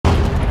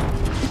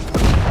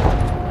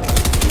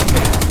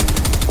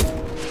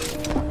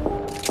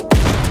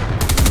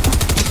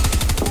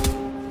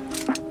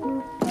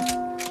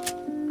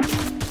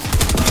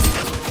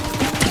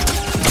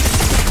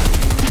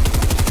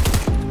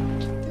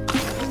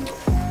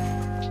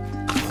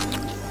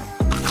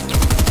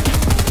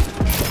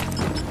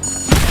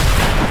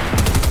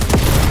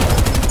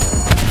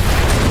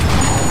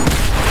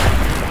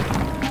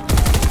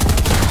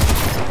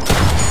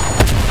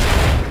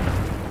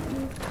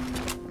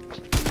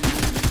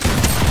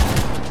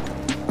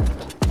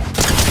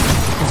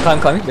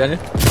Climbing, behind you.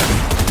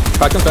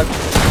 Cracked him, cracked.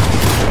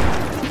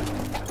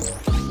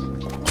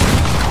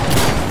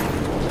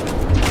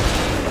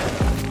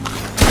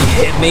 He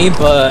hit me,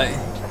 but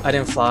I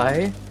didn't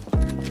fly.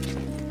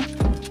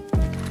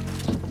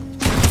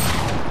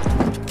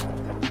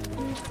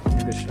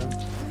 Good shot.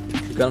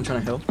 You got him trying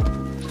to help.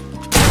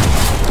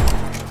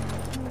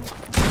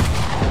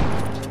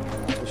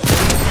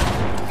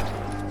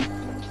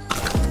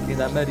 Need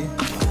that medi.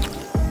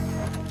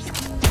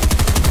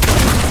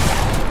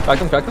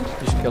 Cracked him, cracked him.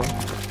 You should kill him.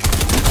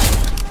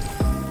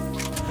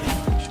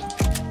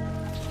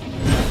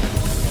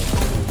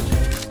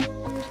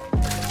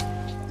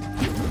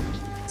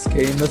 This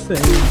game of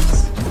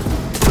things.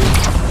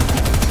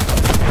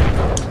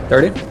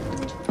 30.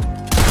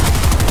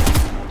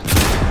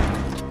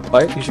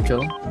 Fight, you should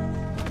kill him.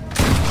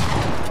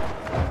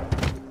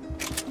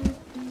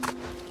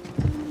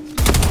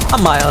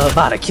 I'm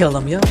about to kill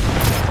him, yo.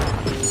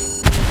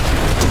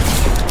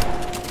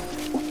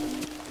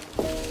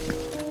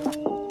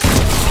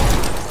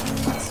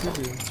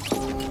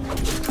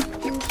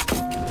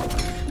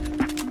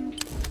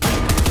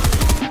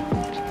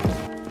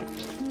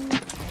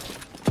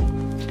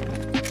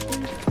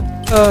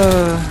 I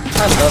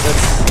love it.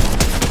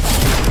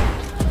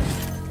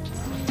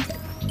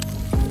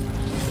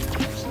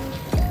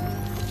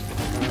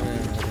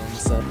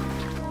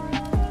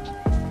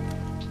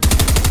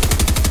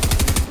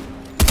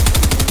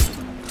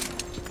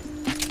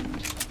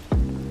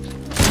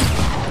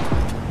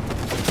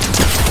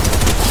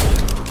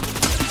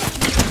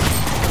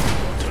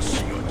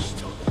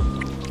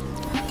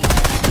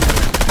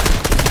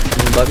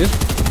 Love you.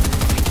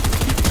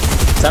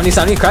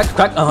 70, crack,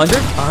 100,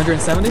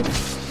 170.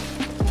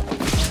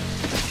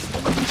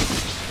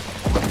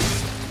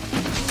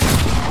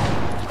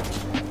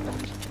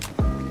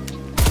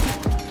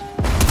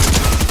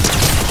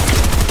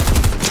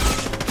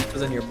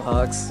 In your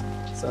box,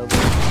 so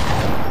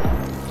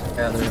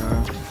yeah, there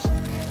are.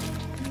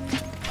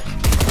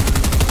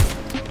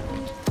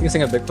 You can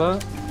sing a big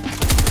pot.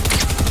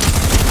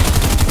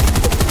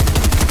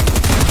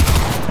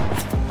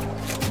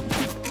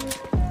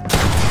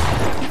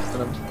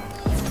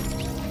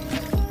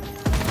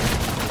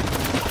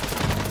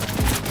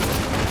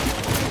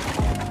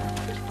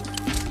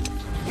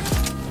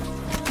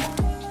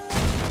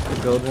 The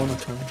gold one,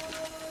 okay.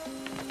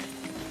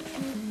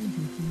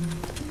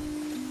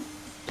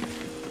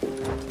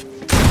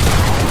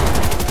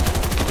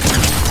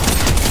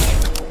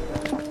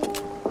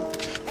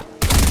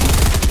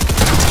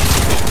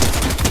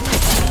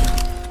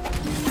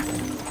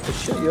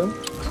 Shit, yo.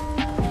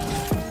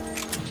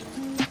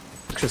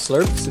 Extra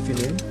slurps if you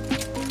need.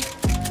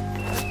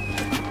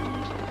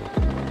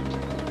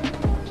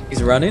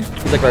 He's running.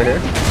 He's like right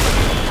here.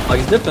 Oh,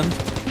 he's dipping.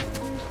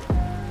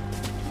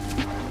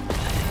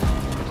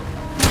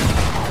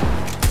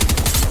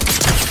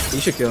 You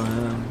should kill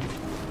him.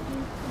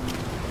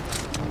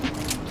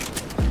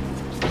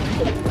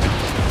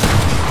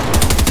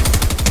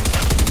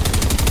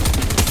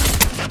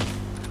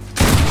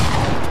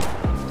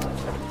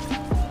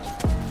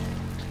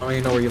 I don't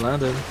even know where you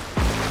landed.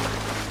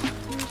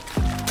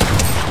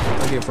 I'm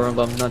looking for him,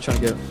 but I'm not trying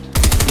to get.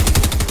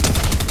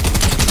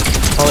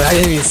 Oh, I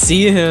didn't even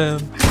see him.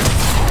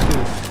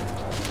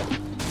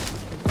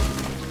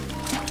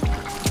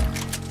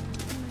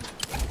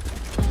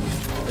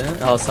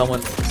 Oh,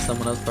 someone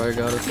else probably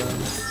got it then.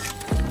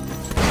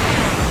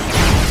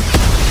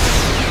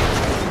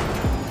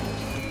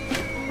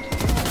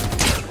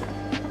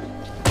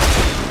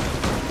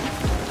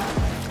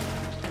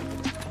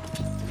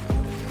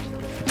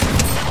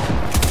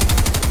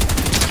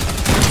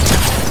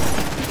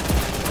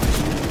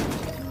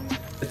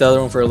 The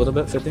other one for a little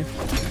bit, 50.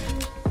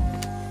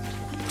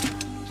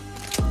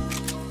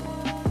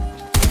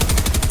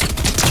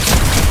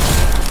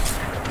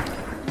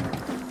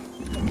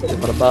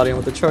 Put a body in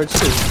with the charge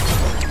too.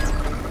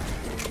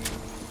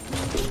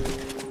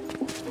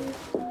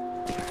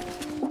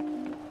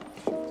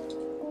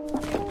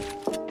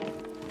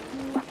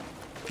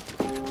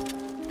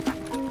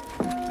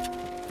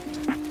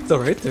 Still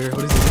right there.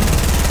 What is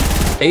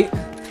it? 8?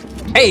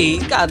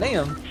 8? God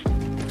damn.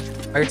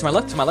 Right here to my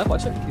left,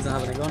 watch it. He's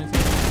not having it go anything.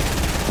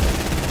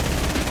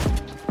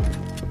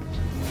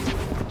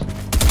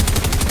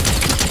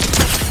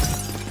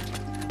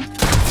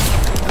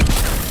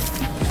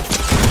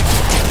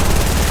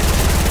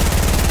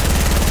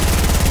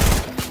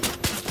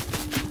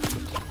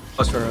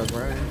 Push her up,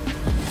 right?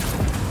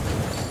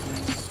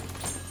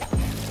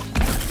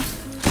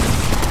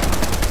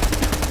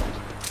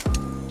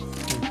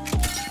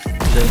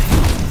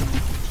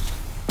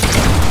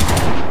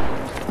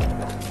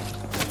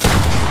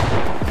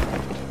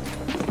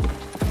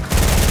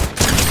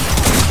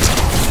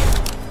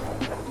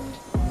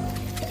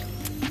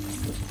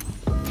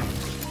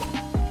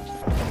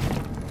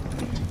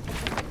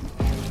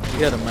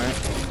 Get him, man.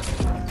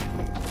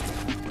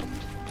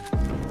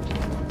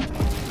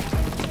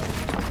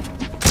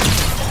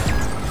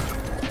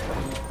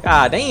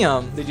 God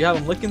damn, did you have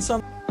him licking something?